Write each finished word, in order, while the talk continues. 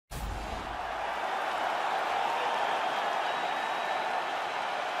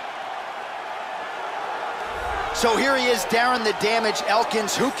So here he is, Darren the Damage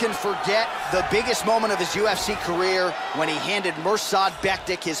Elkins. Who can forget the biggest moment of his UFC career when he handed Mirsad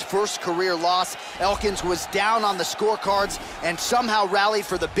Bektic his first career loss? Elkins was down on the scorecards and somehow rallied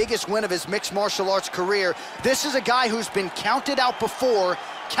for the biggest win of his mixed martial arts career. This is a guy who's been counted out before.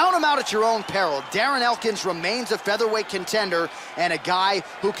 Count him out at your own peril. Darren Elkins remains a featherweight contender and a guy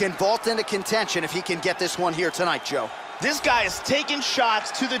who can vault into contention if he can get this one here tonight, Joe. This guy has taken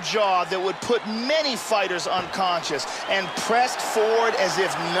shots to the jaw that would put many fighters unconscious and pressed forward as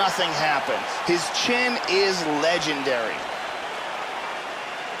if nothing happened. His chin is legendary.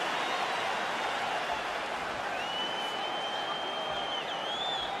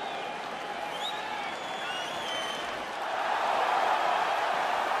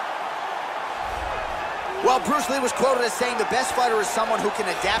 Well, Bruce Lee was quoted as saying the best fighter is someone who can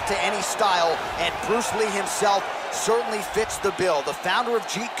adapt to any style, and Bruce Lee himself certainly fits the bill. The founder of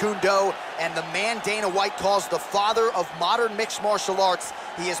Jeet Kune Do and the man Dana White calls the father of modern mixed martial arts.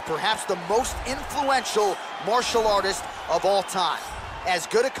 He is perhaps the most influential martial artist of all time. As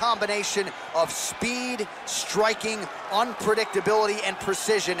good a combination of speed, striking, unpredictability, and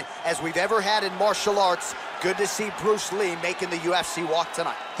precision as we've ever had in martial arts. Good to see Bruce Lee making the UFC walk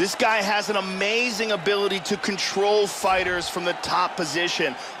tonight. This guy has an amazing ability to control fighters from the top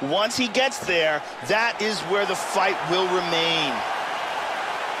position. Once he gets there, that is where the fight will remain.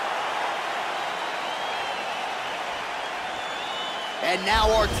 And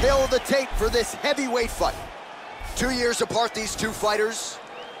now our tale of the tape for this heavyweight fight. 2 years apart, these two fighters,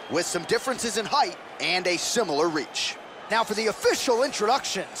 with some differences in height and a similar reach. Now for the official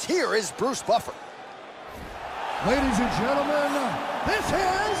introductions, here is Bruce Buffer. Ladies and gentlemen, this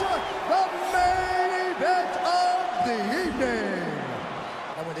is the main event of the evening.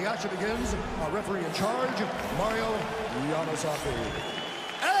 And when the action begins, our referee in charge, Mario Yamasaki.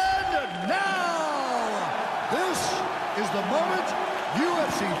 And now, this is the moment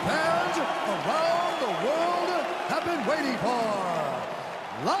UFC fans around the world have been waiting for.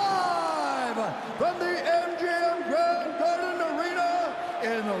 Live from the MGM Grand Garden Arena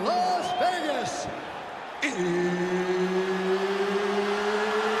in Las Vegas. It's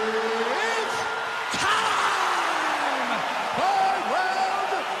time! 5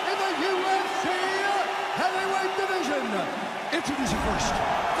 rounds in the UFC heavyweight division. Introducing first,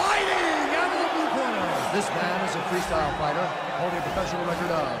 fighting out of the blue corner. This man is a freestyle fighter holding a professional record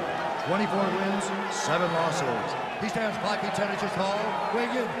of 24 wins, 7 losses. He stands 5 feet 10 inches tall,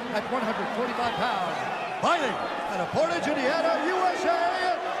 weighing in at 145 pounds. Fighting out of Portage, Indiana,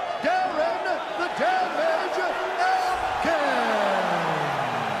 USA, Darren the Damage Elkins.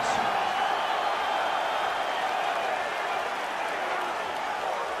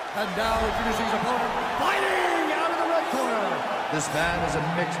 And now introducing his opponent, fighting out of the red corner. This man is a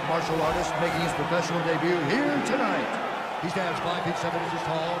mixed martial artist making his professional debut here tonight. He stands 5 feet 7 inches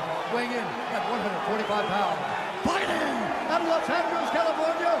tall, weighing in at 145 pounds. Fighting out of Los Angeles,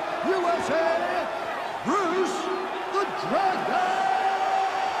 California, USA, Bruce the Dragon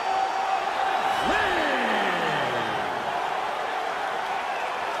Lee.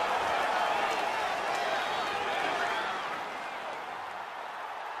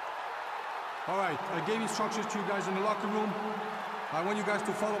 All right, I gave instructions to you guys in the locker room. I want you guys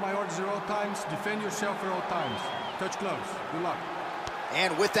to follow my orders at all times, defend yourself at all times. Touch gloves. Good luck.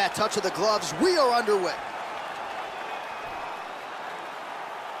 And with that touch of the gloves, we are underway.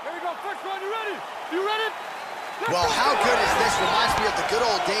 Here we go, first round, you ready? You ready? Well, how good is this? Reminds me of the good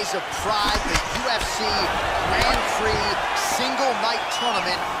old days of Pride, the UFC Grand Prix single night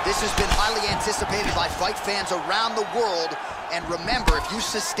tournament. This has been highly anticipated by fight fans around the world. And remember, if you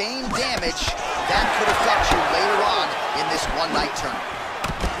sustain damage, that could affect you later on in this one-night tournament.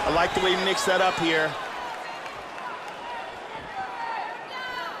 I like the way he mixed that up here.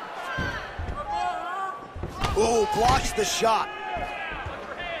 Ooh, blocks the shot.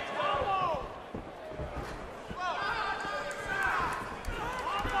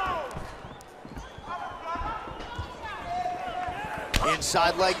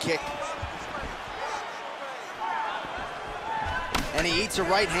 Inside leg kick. And he eats a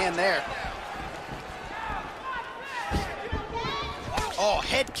right hand there. Oh,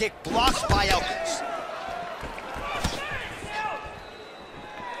 head kick blocked by Elkins.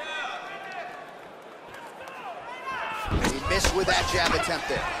 He missed with that jab attempt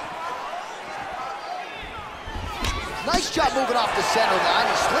there. Nice job moving off the center line.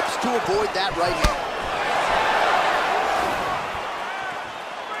 He slips to avoid that right hand.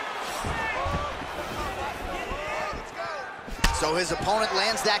 So his opponent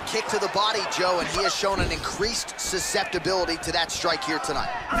lands that kick to the body, Joe, and he has shown an increased susceptibility to that strike here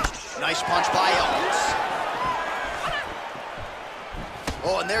tonight. Nice punch by Elkins.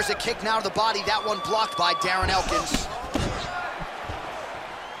 Oh, and there's a kick now to the body. That one blocked by Darren Elkins.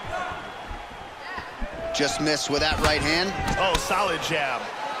 Just missed with that right hand. Oh, solid jab.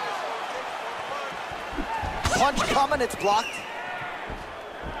 Punch coming, it's blocked.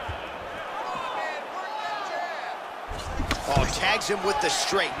 Oh, tags him with the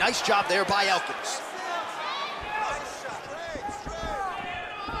straight. Nice job there by Elkins.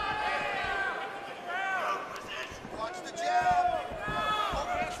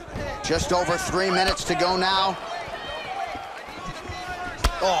 Just over 3 minutes to go now.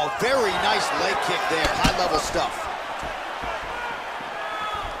 Oh, very nice leg kick there. High-level stuff.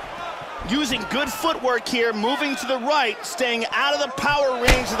 Using good footwork here, moving to the right, staying out of the power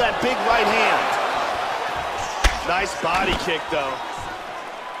range of that big right hand. Nice body kick, though.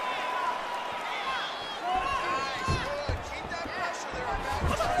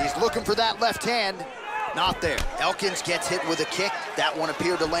 He's looking for that left hand. Not there. Elkins gets hit with a kick. That one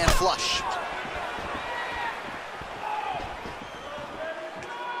appeared to land flush.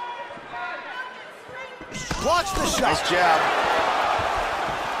 Blocks the shot. Nice jab.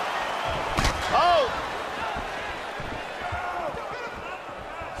 Oh!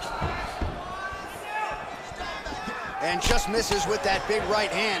 And just misses with that big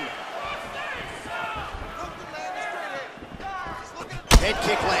right hand. Head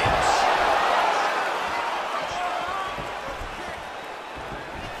kick lands.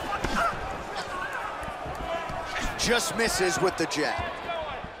 Just misses with the jab.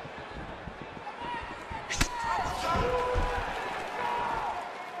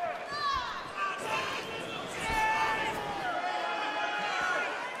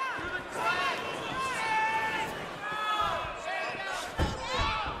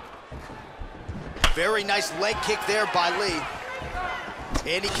 Very nice leg kick there by Lee.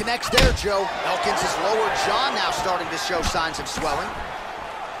 And he connects there, Joe. Elkins' lower jaw now starting to show signs of swelling.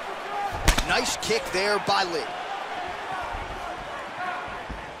 Nice kick there by Lee.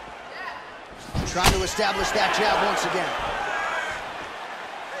 Trying to establish that jab once again.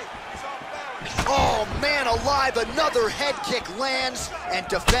 Oh, man alive, another head kick lands. And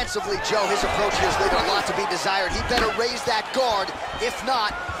defensively, Joe, his approach here is leaving a lot to be desired. He better raise that guard. If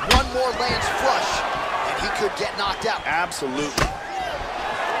not, one more lands flush, and he could get knocked out. Absolutely.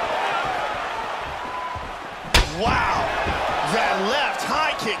 Wow, that left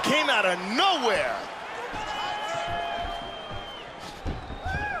high kick came out of nowhere.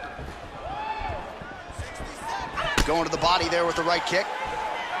 Going to the body there with the right kick.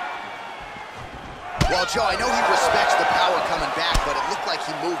 Well, Joe, I know he respects the power coming back, but it looked like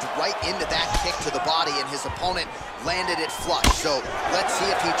he moved right into that kick to the body, and his opponent landed it flush. So let's see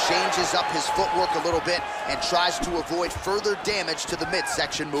if he changes up his footwork a little bit and tries to avoid further damage to the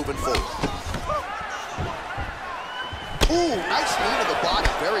midsection moving forward. Ooh, nice knee to the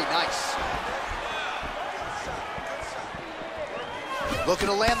body, very nice. Looking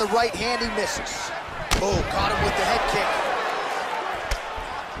to land the right hand, he misses. Oh, caught him with the head kick.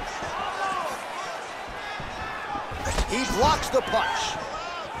 He blocks the punch.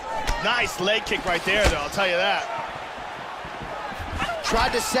 Nice leg kick right there, though, I'll tell you that.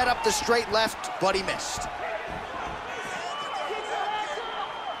 Tried to set up the straight left, but he missed.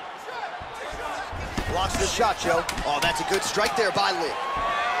 Blocks the shot, Joe. Oh, that's a good strike there by Lee.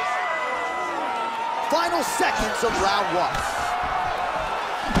 Final seconds of round one.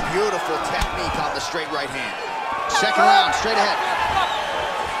 Beautiful technique on the straight right hand. Second round, straight ahead.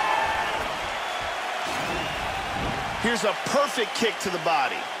 Here's a perfect kick to the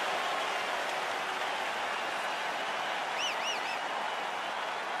body.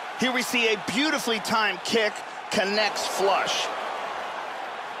 Here we see a beautifully timed kick, connects flush.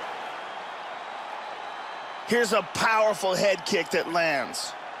 Here's a powerful head kick that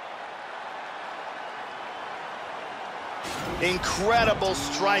lands. Incredible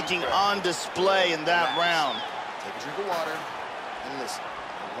striking on display in that round. Take a drink of water and listen.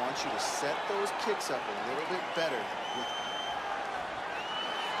 I want you to set those kicks up a little bit better.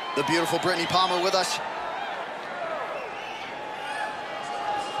 The beautiful Brittany Palmer with us. Here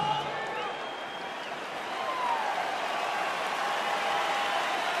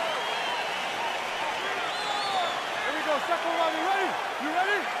we go, second round, you ready? You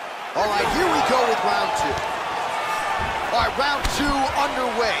ready? All right, here we go with round two. All right, round two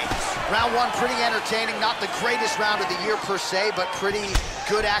underway. Round one pretty entertaining, not the greatest round of the year per se, but pretty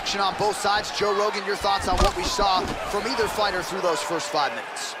good action on both sides. Joe Rogan, your thoughts on what we saw from either fighter through those first 5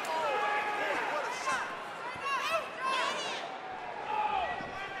 minutes?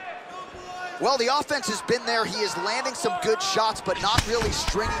 Well, the offense has been there. He is landing some good shots, but not really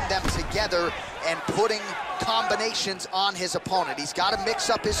stringing them together and putting combinations on his opponent. He's got to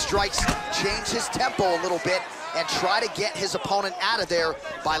mix up his strikes, change his tempo a little bit, and try to get his opponent out of there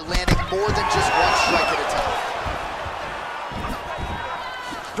by landing more than just one strike at a time.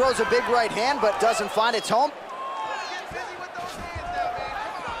 Throws a big right hand, but doesn't find its home.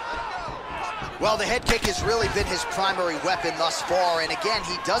 Well, the head kick has really been his primary weapon thus far, and again,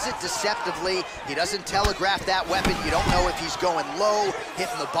 he does it deceptively. He doesn't telegraph that weapon. You don't know if he's going low,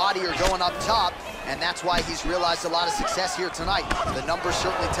 hitting the body, or going up top, and that's why he's realized a lot of success here tonight. The numbers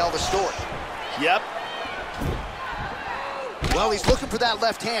certainly tell the story. Yep. Well, he's looking for that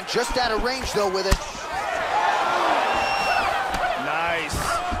left hand, just out of range, though, with it. Nice.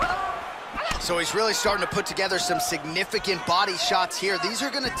 So he's really starting to put together some significant body shots here. These are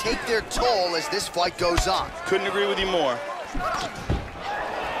going to take their toll as this fight goes on. Couldn't agree with you more.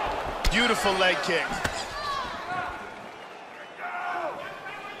 Beautiful leg kick.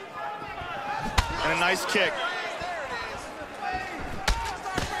 And a nice kick.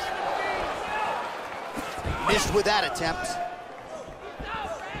 Missed with that attempt.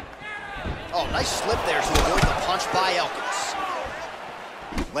 Oh, nice slip there to avoid the punch by Elkins.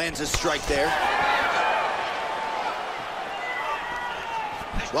 Lands a strike there.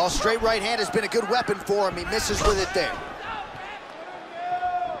 Well, straight right hand has been a good weapon for him. He misses with it there.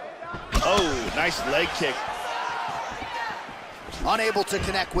 Oh, nice leg kick. Unable to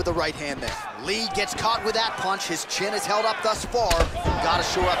connect with the right hand there. Lee gets caught with that punch. His chin is held up thus far. Got to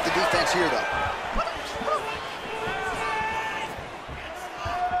shore up the defense here, though.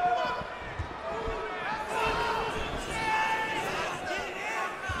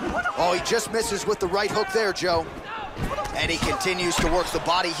 Oh, he just misses with the right hook there, Joe. And he continues to work the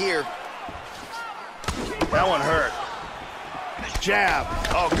body here. That one hurt. Jab.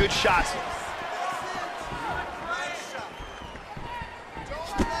 Oh, good shots.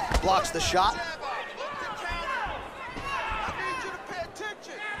 Blocks the shot.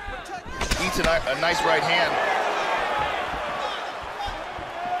 Eats a nice right hand.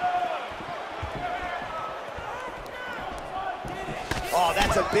 Oh,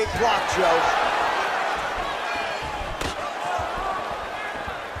 that's a big block, Joe.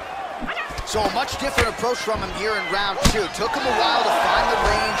 So a much different approach from him here in round two. Took him a while to find the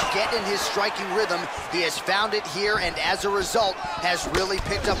range, get in his striking rhythm. He has found it here, and as a result, has really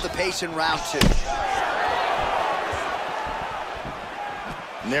picked up the pace in round two.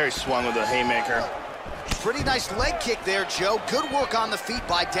 And there he swung with a haymaker. Pretty nice leg kick there, Joe. Good work on the feet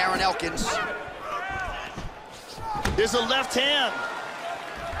by Darren Elkins. There's a left hand.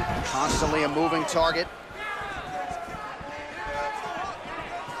 Constantly a moving target.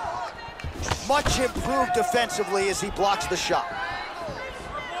 Much improved defensively as he blocks the shot.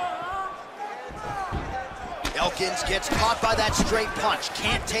 Elkins gets caught by that straight punch.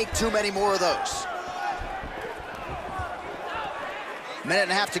 Can't take too many more of those. Minute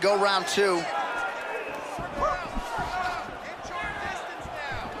and a half to go, round two.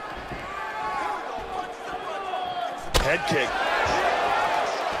 Head kick.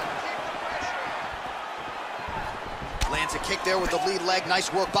 Lands a kick there with the lead leg.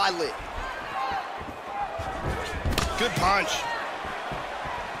 Nice work by Lee. Good punch.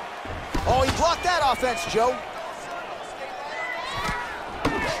 Oh, he blocked that offense, Joe.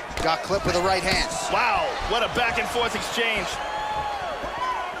 Got clipped with the right hand. Wow, what a back and forth exchange.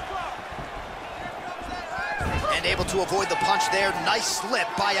 And able to avoid the punch there. Nice slip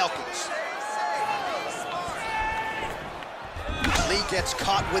by Elkins. Lee gets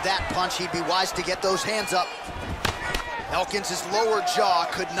caught with that punch. He'd be wise to get those hands up. Elkins' lower jaw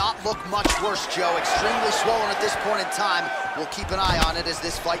could not look much worse, Joe. Extremely swollen at this point in time. We'll keep an eye on it as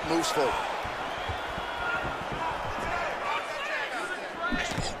this fight moves forward.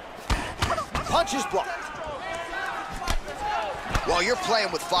 Punch is blocked. Well, you're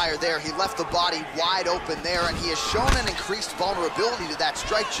playing with fire there. He left the body wide open there, and he has shown an increased vulnerability to that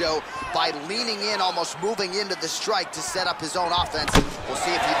strike, Joe, by leaning in, almost moving into the strike to set up his own offense. We'll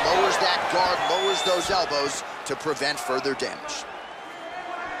see if he lowers that guard, lowers those elbows to prevent further damage.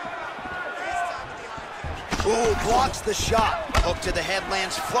 Ooh, blocks the shot. Hook to the head,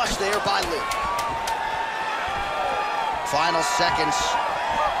 lands flush there by Lee. Final seconds.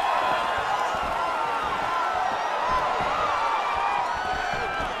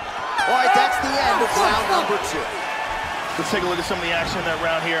 All right, that's the end of round number two. Let's take a look at some of the action in that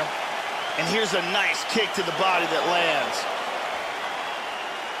round here. And here's a nice kick to the body that lands.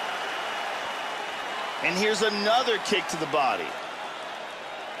 And here's another kick to the body.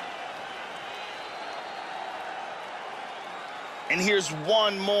 And here's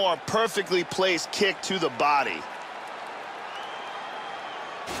one more perfectly placed kick to the body.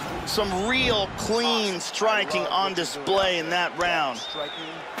 Some real clean striking on display in that round. Striking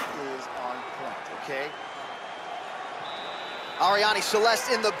is on point, okay? Ariane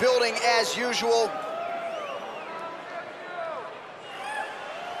Celeste in the building as usual.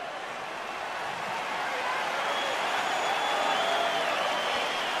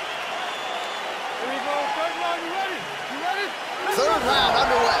 Here we go, third round, you ready? You ready? Third round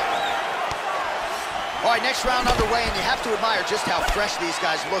underway. All right, next round underway, and you have to admire just how fresh these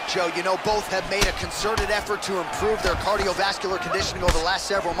guys look, Joe. You know, both have made a concerted effort to improve their cardiovascular conditioning over the last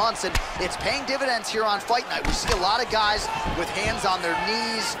several months, and it's paying dividends here on Fight Night. We see a lot of guys with hands on their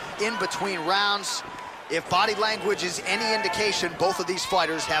knees in between rounds. If body language is any indication, both of these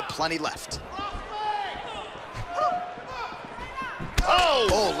fighters have plenty left.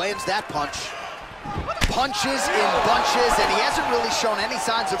 Oh, lands that punch. Punches in bunches, and he hasn't really shown any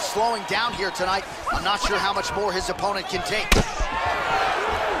signs of slowing down here tonight. I'm not sure how much more his opponent can take.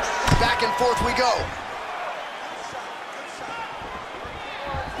 Back and forth we go.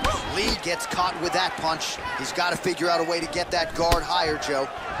 Lee gets caught with that punch. He's got to figure out a way to get that guard higher, Joe.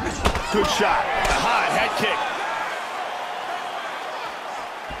 Good shot. A high head kick.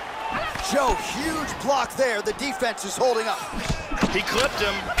 Joe, huge block there. The defense is holding up. He clipped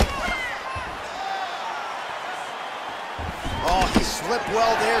him. Oh, he slipped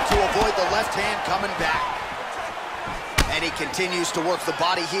well there to avoid the left hand coming back. And he continues to work the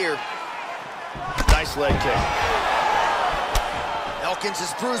body here. Nice leg kick.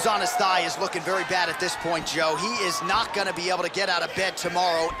 Elkins' bruise on his thigh is looking very bad at this point, Joe. He is not going to be able to get out of bed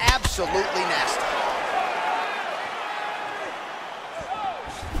tomorrow. Absolutely nasty.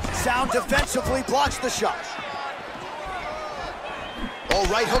 Sound defensively blocks the shot. Oh,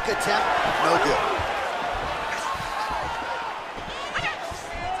 right hook attempt, no good.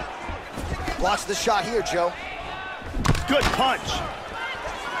 Blocks the shot here, Joe. Good punch.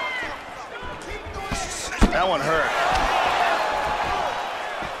 That one hurt.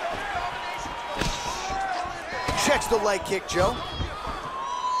 Checks the leg kick, Joe.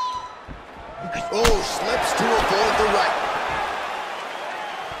 Oh, slips to avoid the right.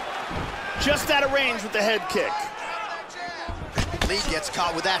 Just out of range with the head kick. Lee gets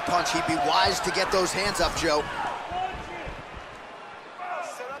caught with that punch. He'd be wise to get those hands up, Joe.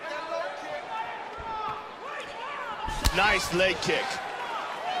 Nice leg kick.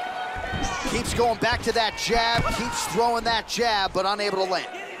 Keeps going back to that jab, keeps throwing that jab, but unable to land.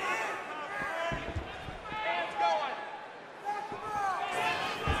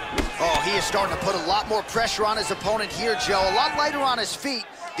 Oh, he is starting to put a lot more pressure on his opponent here, Joe. A lot lighter on his feet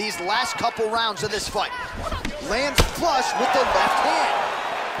these last couple rounds of this fight. Lands flush with the left hand.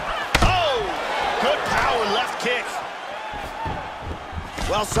 Oh, good power left kick.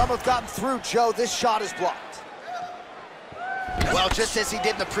 Well, some have gotten through, Joe. This shot is blocked. Well, just as he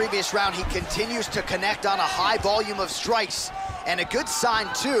did in the previous round, he continues to connect on a high volume of strikes. And a good sign,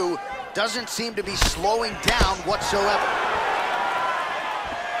 too, doesn't seem to be slowing down whatsoever.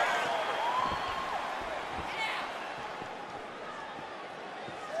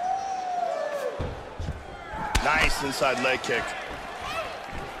 Nice inside leg kick.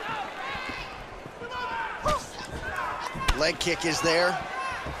 Leg kick is there.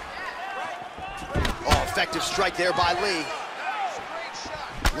 Oh, effective strike there by Lee.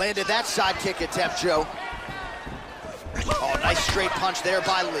 Landed that side kick attempt, Joe. Oh, nice straight punch there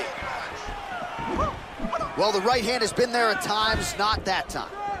by Lee. Well, the right hand has been there at times, not that time.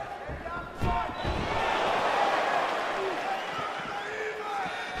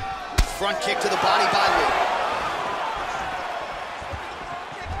 Front kick to the body by Lee.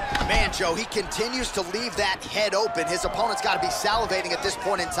 Man, Joe, he continues to leave that head open. His opponent's got to be salivating at this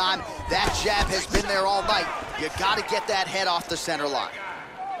point in time. That jab has been there all night. You got to get that head off the center line.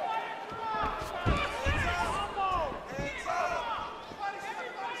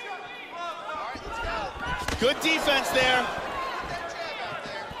 Good defense there.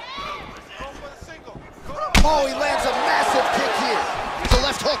 Oh, he lands a massive kick here. The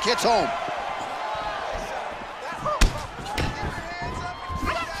left hook hits home.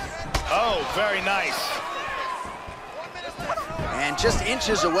 Oh, very nice. And just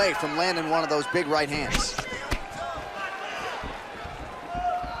inches away from landing one of those big right hands.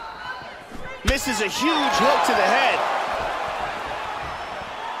 Misses a huge hook to the head.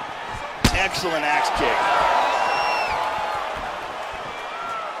 Excellent axe kick.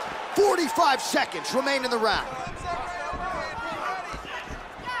 45 seconds remain in the round.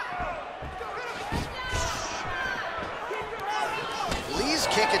 Lee's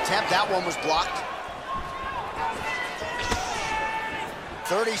kick attempt, that one was blocked.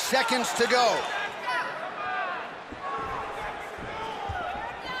 30 seconds to go.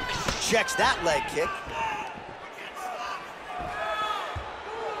 Checks that leg kick.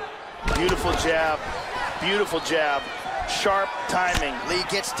 Beautiful jab. Beautiful jab. Sharp timing. Lee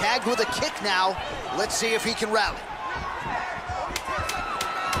gets tagged with a kick now. Let's see if he can rally.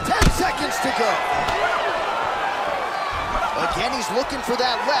 10 seconds to go. Again, he's looking for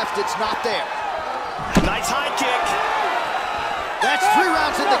that left. It's not there. Nice high kick. That's 3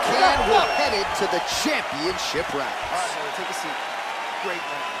 rounds in the can. We're headed to the championship rounds. All right, brother, take a seat. Great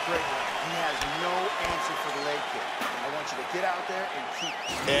round, great round. He has no answer for the leg kick. I want you to get out there and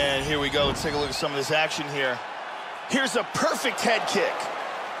keep. And here we go. Let's take a look at some of this action here. Here's a perfect head kick.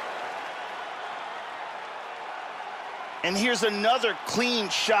 And here's another clean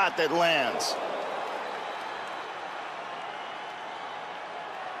shot that lands.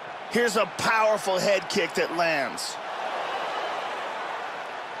 Here's a powerful head kick that lands.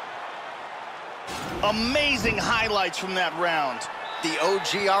 Amazing highlights from that round. The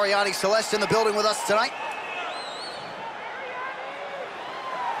OG Ariane Celeste in the building with us tonight.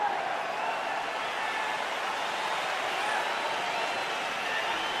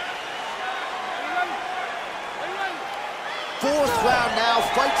 Fourth round now,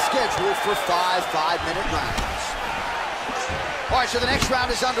 fight scheduled for 5 5-minute rounds. All right, so the next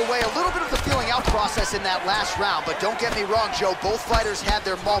round is underway. A little bit of the feeling out process in that last round, but don't get me wrong, Joe, both fighters had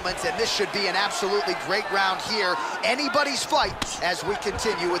their moments, and this should be an absolutely great round here. Anybody's fight as we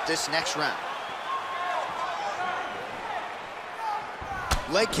continue with this next round.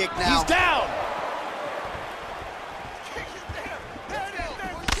 Leg kick now. He's down.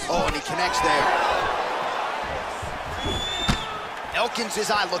 Oh, and he connects there. Elkins'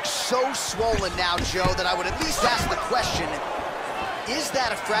 eye looks so swollen now, Joe, that I would at least ask the question, is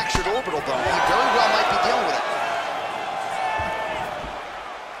that a fractured orbital bone? He very well might be dealing with it.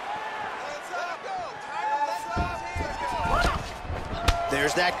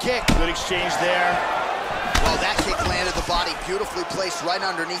 There's that kick. Good exchange there. Well, that kick landed the body beautifully placed right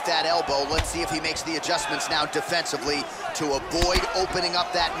underneath that elbow. Let's see if he makes the adjustments now defensively to avoid opening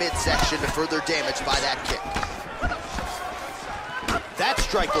up that midsection to further damage by that kick. That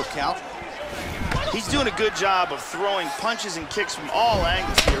strike will count. He's doing a good job of throwing punches and kicks from all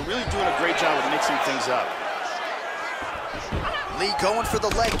angles here. Really doing a great job of mixing things up. Lee going for the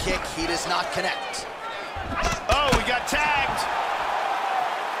leg kick. He does not connect. Oh, we got tagged.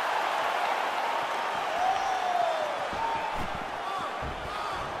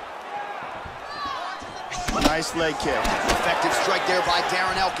 Nice leg kick. Effective strike there by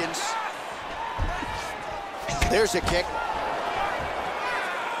Darren Elkins. There's a kick.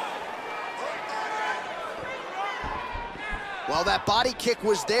 Well, that body kick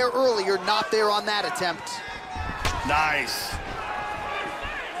was there earlier, not there on that attempt. Nice.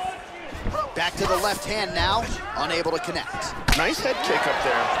 Back to the left hand now, unable to connect. Nice head kick up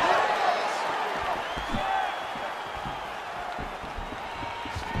there.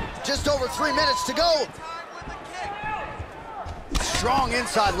 Just over 3 minutes to go. Strong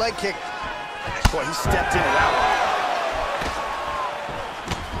inside leg kick. Boy, he stepped into that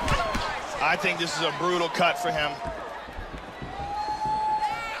one. I think this is a brutal cut for him.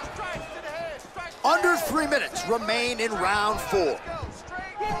 Under 3 minutes remain in round 4.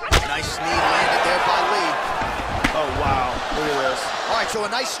 Nice knee landed there by Lee. Oh, wow. Look at this. All right, so a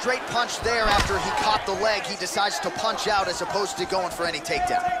nice straight punch there after he caught the leg. He decides to punch out as opposed to going for any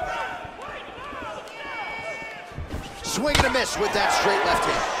takedown. Swing and a miss with that straight left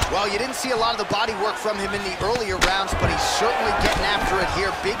hand. Well, you didn't see a lot of the body work from him in the earlier rounds, but he's certainly getting after it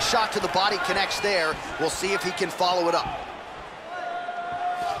here. Big shot to the body connects there. We'll see if he can follow it up.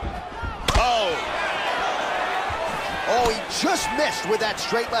 Oh. Oh, he just missed with that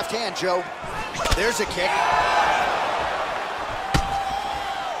straight left hand, Joe. There's a kick.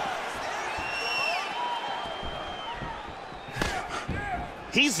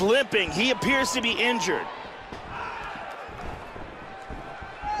 He's limping. He appears to be injured.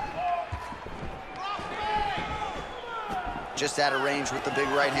 Just out of range with the big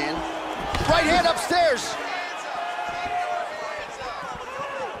right hand. Right hand upstairs.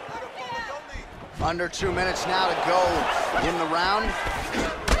 Under 2 minutes now to go in the round.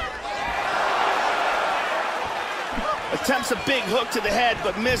 Attempts a big hook to the head,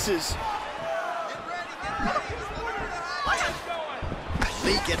 but misses.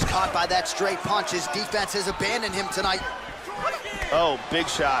 Lee gets caught by that straight punch. His defense has abandoned him tonight. Oh, big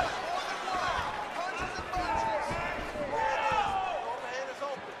shot.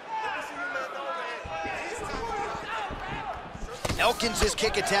 Elkins'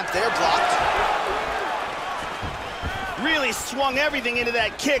 kick attempt there blocked. Really swung everything into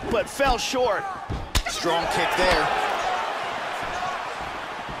that kick, but fell short. Strong kick there.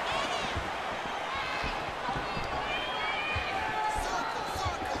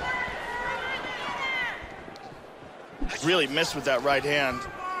 Really missed with that right hand.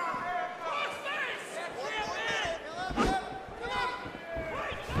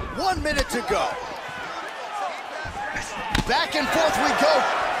 One minute to go. Back and forth we go.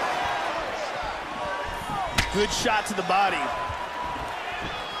 Good shot to the body.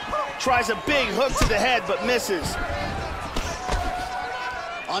 Tries a big hook to the head, but misses.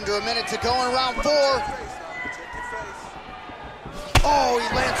 Under a minute to go in round 4. Oh,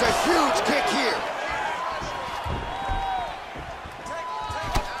 he lands a huge kick here.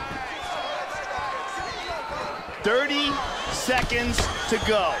 "30 seconds to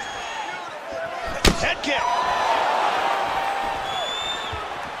go." Head kick.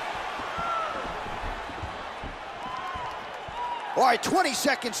 All right, 20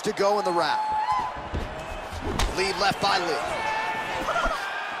 seconds to go in the round. Lead left by Lee.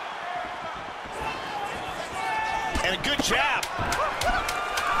 And a good jab.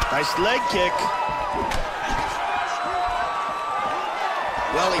 Nice leg kick.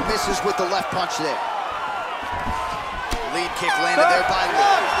 Well, he misses with the left punch there. Lead kick landed there by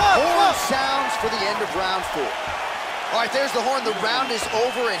Lee. Horn sounds for the end of round 4. All right, there's the horn. The round is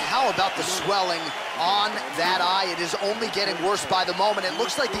over, and how about the swelling on that eye? It is only getting worse by the moment. It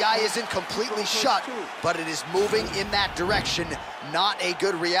looks like the eye isn't completely shut, but it is moving in that direction. Not a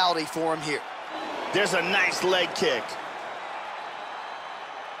good reality for him here. There's a nice leg kick.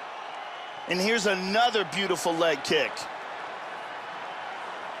 And here's another beautiful leg kick.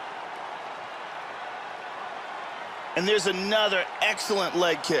 And there's another excellent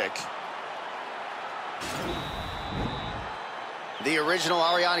leg kick. The original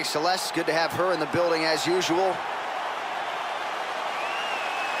Ariane Celeste, good to have her in the building as usual.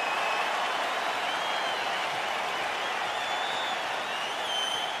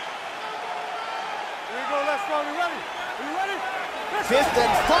 Here we go, let's go, you ready? Are you ready? Fifth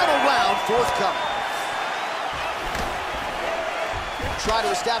and final round forthcoming. Try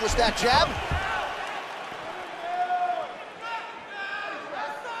to establish that jab.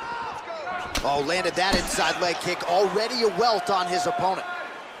 Oh, landed that inside leg kick. Already a welt on his opponent.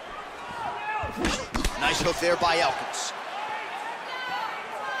 Nice hook there by Elkins.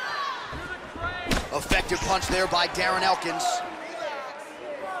 Effective punch there by Darren Elkins.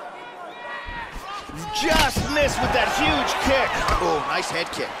 Just missed with that huge kick. Oh, nice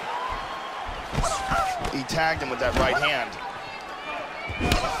head kick. He tagged him with that right hand.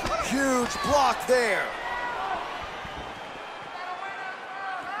 Huge block there.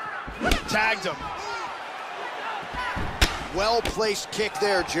 Tagged him. Well-placed kick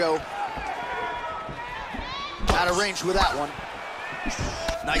there, Joe. Out of range with that one.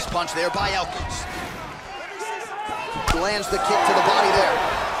 Nice punch there by Elkins. Lands the kick to the body there.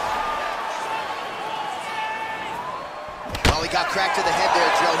 Well, he got cracked to the head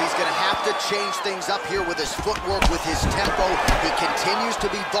there, Joe. He's going to have to change things up here with his footwork, with his tempo. He continues to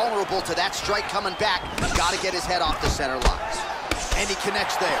be vulnerable to that strike coming back. Got to get his head off the center lines. And he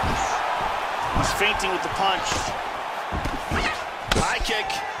connects there. He's feinting with the punch. High kick.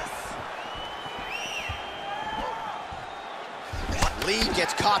 Lee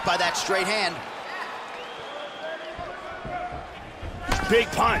gets caught by that straight hand.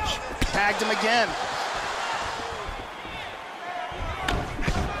 Big punch. Tagged him again.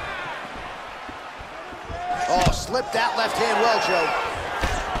 Oh, slipped that left hand well, Joe.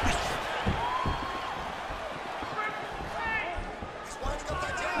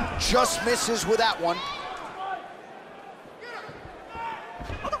 Just misses with that one.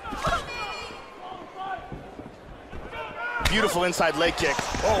 Beautiful inside leg kick.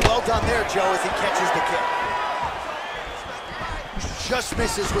 Oh, well done there, Joe, as he catches the kick. Just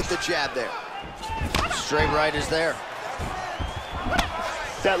misses with the jab there. Straight right is there.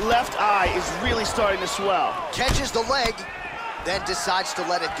 That left eye is really starting to swell. Catches the leg, then decides to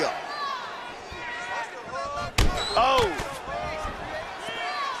let it go. Oh!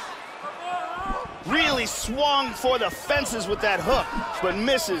 Really swung for the fences with that hook, but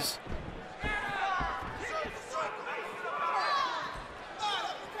misses.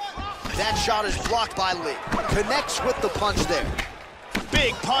 That shot is blocked by Lee. Connects with the punch there.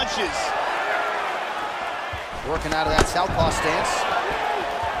 Big punches. Working out of that southpaw stance.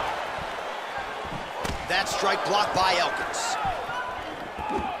 That strike blocked by Elkins.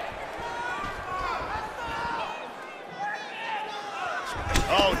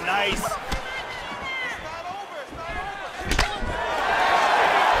 Oh, nice.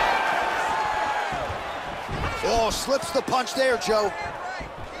 Oh, Slips the punch there, Joe.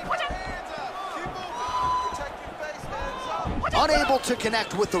 Unable to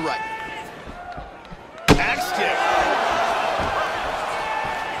connect with the right. Axe kick.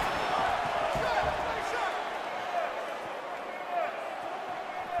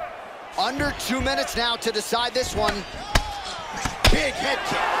 Under 2 minutes now to decide this one. Big head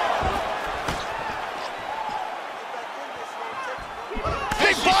kick.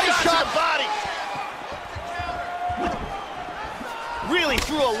 Big body shot. Body. Really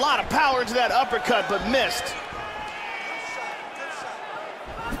threw a lot of power into that uppercut, but missed.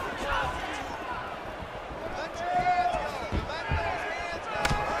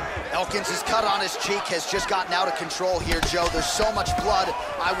 Elkins' cut on his cheek has just gotten out of control here, Joe. There's so much blood,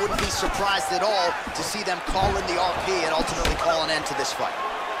 I wouldn't be surprised at all to see them call in the RP and ultimately call an end to this fight.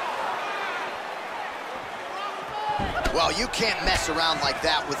 Well, you can't mess around like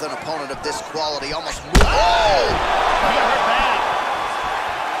that with an opponent of this quality. Almost moved. Oh! He got hurt bad.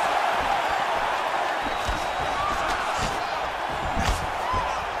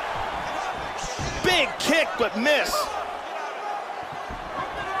 Big kick, but miss.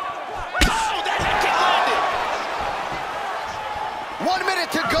 1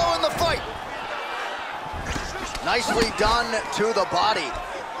 minute to go in the fight. Nicely done to the body.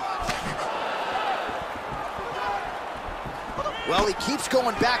 Well, he keeps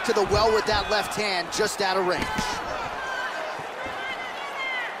going back to the well with that left hand, just out of range.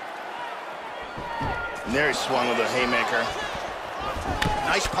 And there he swung with a haymaker.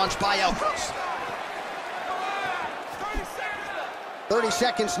 Nice punch by Elkins. 30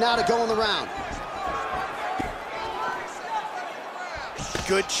 seconds now to go in the round.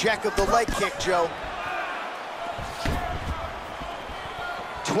 Good check of the leg kick, Joe.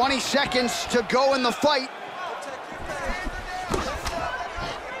 20 seconds to go in the fight.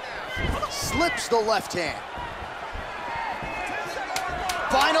 Slips the left hand.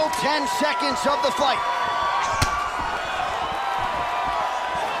 Final 10 seconds of the fight.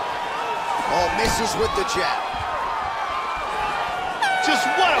 Oh, misses with the jab. Just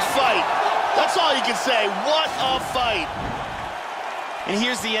what a fight. That's all you can say. What a fight. And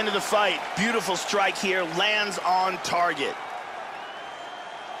here's the end of the fight. Beautiful strike here, lands on target.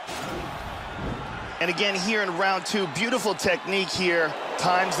 And again, here in round two, beautiful technique here,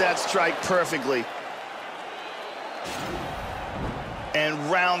 times that strike perfectly. And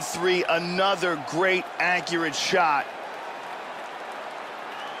round three, another great, accurate shot.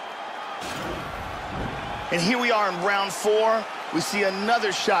 And here we are in round four. We see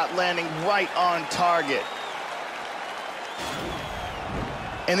another shot landing right on target.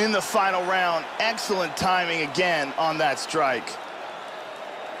 And in the final round, excellent timing again on that strike.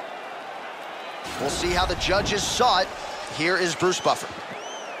 We'll see how the judges saw it. Here is Bruce Buffer.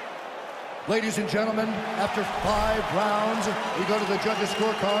 Ladies and gentlemen, after 5 rounds, we go to the judges'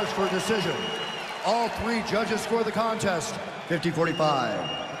 scorecards for a decision. All 3 judges score the contest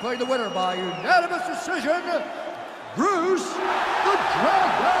 50-45. Declaring the winner by unanimous decision, Bruce the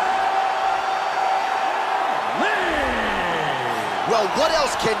Dragon Lee! Well, what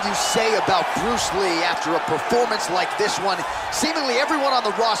else can you say about Bruce Lee after a performance like this one? Seemingly everyone on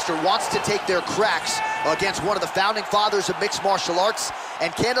the roster wants to take their cracks against one of the founding fathers of mixed martial arts,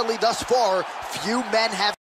 and candidly, thus far, few men have